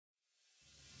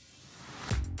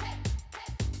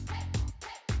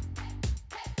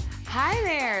Hi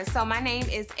there. So my name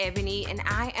is Ebony and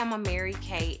I am a Mary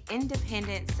Kay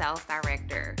independent sales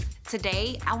director.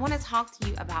 Today, I want to talk to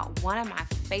you about one of my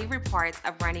favorite parts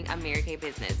of running a Mary Kay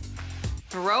business,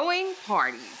 throwing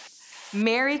parties.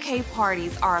 Mary Kay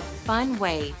parties are a fun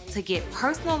way to get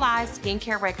personalized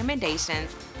skincare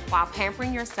recommendations while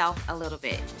pampering yourself a little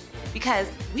bit. Because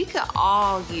we could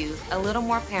all use a little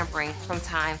more pampering from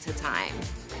time to time.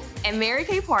 At Mary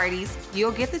Kay parties,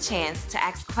 you'll get the chance to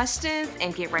ask questions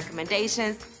and get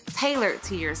recommendations tailored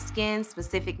to your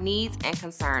skin-specific needs and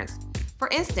concerns. For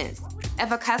instance,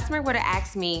 if a customer were to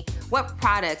ask me what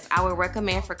products I would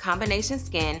recommend for combination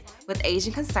skin with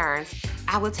Asian concerns,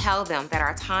 I would tell them that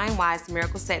our Time-Wise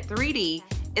Miracle Set 3D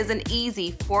is an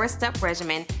easy 4-step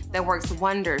regimen that works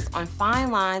wonders on fine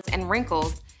lines and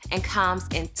wrinkles and comes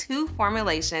in 2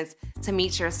 formulations to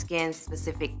meet your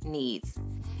skin-specific needs.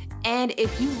 And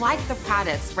if you like the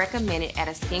products recommended at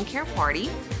a skincare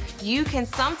party, you can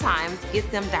sometimes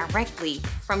get them directly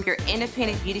from your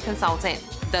independent beauty consultant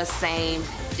the same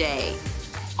day.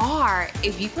 Or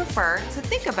if you prefer to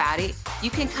think about it,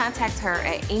 you can contact her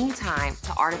at any time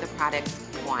to order the products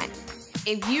you want.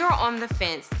 If you're on the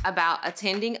fence about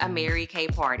attending a Mary Kay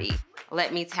party,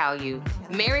 let me tell you,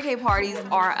 Mary Kay parties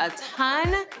are a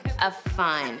ton of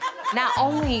fun. Not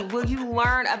only will you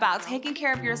learn about taking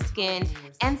care of your skin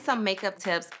and some makeup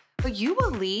tips, but you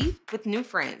will leave with new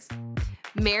friends.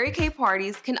 Mary Kay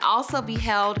parties can also be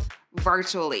held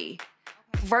virtually.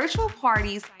 Virtual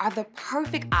parties are the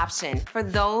perfect option for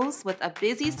those with a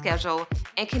busy schedule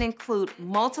and can include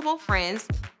multiple friends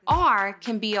or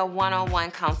can be a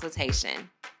one-on-one consultation.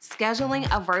 Scheduling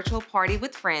a virtual party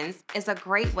with friends is a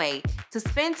great way to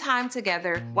spend time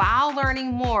together while learning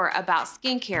more about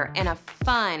skincare in a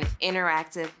fun,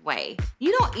 interactive way.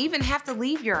 You don't even have to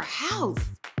leave your house.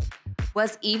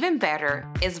 What's even better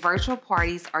is virtual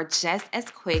parties are just as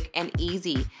quick and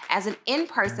easy as an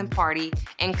in-person party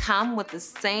and come with the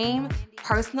same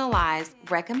personalized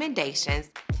recommendations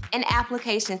and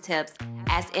application tips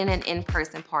as in an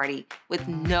in-person party with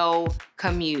no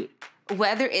commute.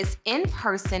 Whether it's in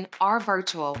person or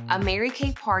virtual, a Mary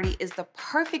Kay party is the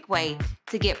perfect way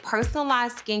to get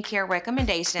personalized skincare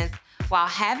recommendations while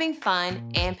having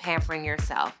fun and pampering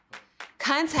yourself.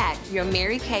 Contact your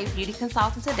Mary Kay beauty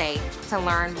consultant today to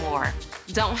learn more.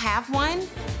 Don't have one?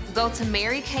 Go to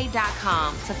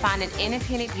marykay.com to find an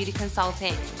independent beauty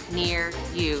consultant near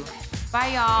you.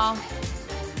 Bye, y'all.